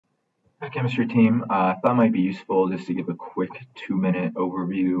Chemistry team, thought it might be useful just to give a quick 2-minute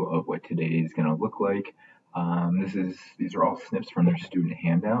overview of what today is going to look like. These are all snips from their student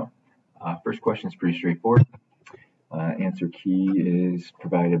handout. First question is pretty straightforward. Answer key is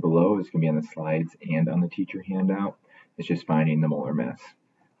provided below. It's going to be on the slides and on the teacher handout. It's just finding the molar mass.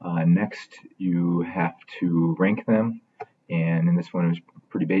 Next, you have to rank them, and in this one it was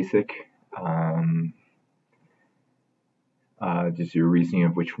pretty basic. Just your reasoning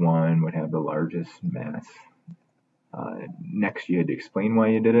of which one would have the largest mass. Next, you had to explain why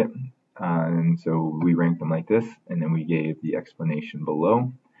you did it. And so we ranked them like this, and then we gave the explanation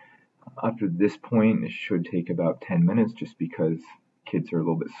below. Up to this point, it should take about 10 minutes just because kids are a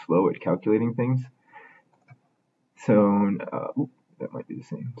little bit slow at calculating things. So that might be the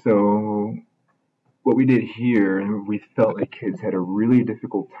same. So what we did here, we felt like kids had a really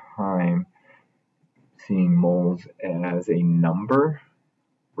difficult time seeing moles as a number,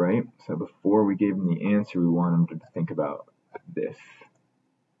 right? So before we gave them the answer, we want them to think about this,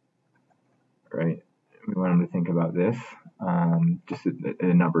 right? We want them to think about this. Just the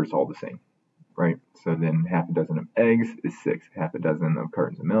number is all the same, right? So then half a dozen of eggs is 6. Half a dozen of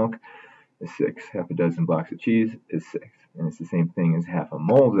cartons of milk is 6. Half a dozen blocks of cheese is 6. And it's the same thing as half a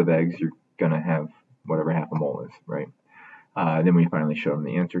mole of eggs. You're going to have whatever half a mole is, right? Then we finally show them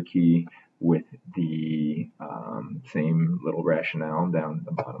the answer key with the same little rationale down at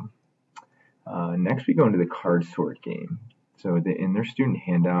the bottom. Next, we go into the card sort game. So in their student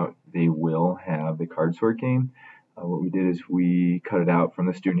handout, they will have the card sort game. What we did is we cut it out from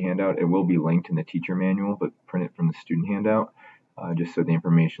the student handout. It will be linked in the teacher manual, but print it from the student handout, just so the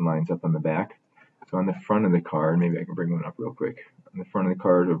information lines up on the back. So on the front of the card, maybe I can bring one up real quick. On the front of the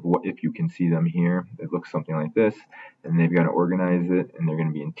card, if you can see them here, it looks something like this. And they've got to organize it, and they're going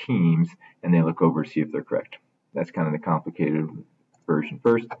to be in teams, and they look over to see if they're correct. That's kind of the complicated version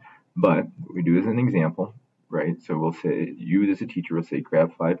first. But what we do is an example, right? So we'll say, you as a teacher will say,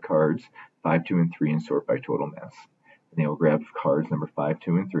 grab 5 cards, 5, 2, and 3, and sort by total mass. And they will grab cards number 5,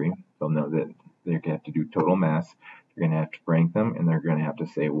 2, and 3. They'll know that they're going to have to do total mass. They're going to have to rank them, and they're going to have to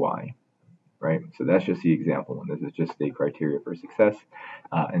say why. Right? So that's just the example one. This is just the criteria for success.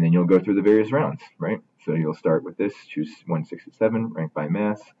 And then you'll go through the various rounds, right? So you'll start with this, choose 1, 6, or 7, rank by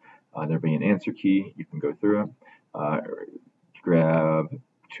mass. There'll be an answer key. You can go through it. Grab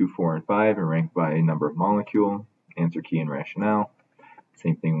 2, 4, and 5 and rank by number of molecule, answer key and rationale.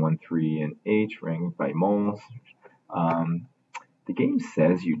 Same thing, 1, 3, and H, rank by moles. The game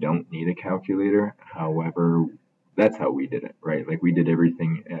says you don't need a calculator. However, that's how we did it, right? Like we did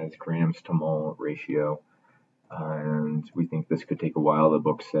everything as grams to mole ratio, and we think this could take a while. The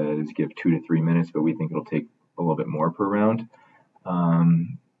book says give 2 to 3 minutes, but we think it'll take a little bit more per round.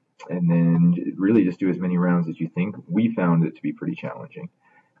 And then really just do as many rounds as you think. We found it to be pretty challenging.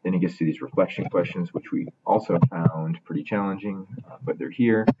 Then it gets to these reflection questions, which we also found pretty challenging, but they're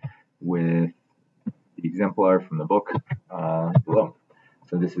here with the exemplar from the book below.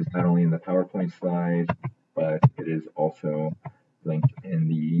 So this is not only in the PowerPoint slide, but it is also linked in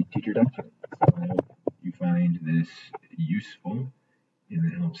the teacher document. So I hope you find this useful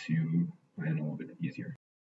and it helps you plan a little bit easier.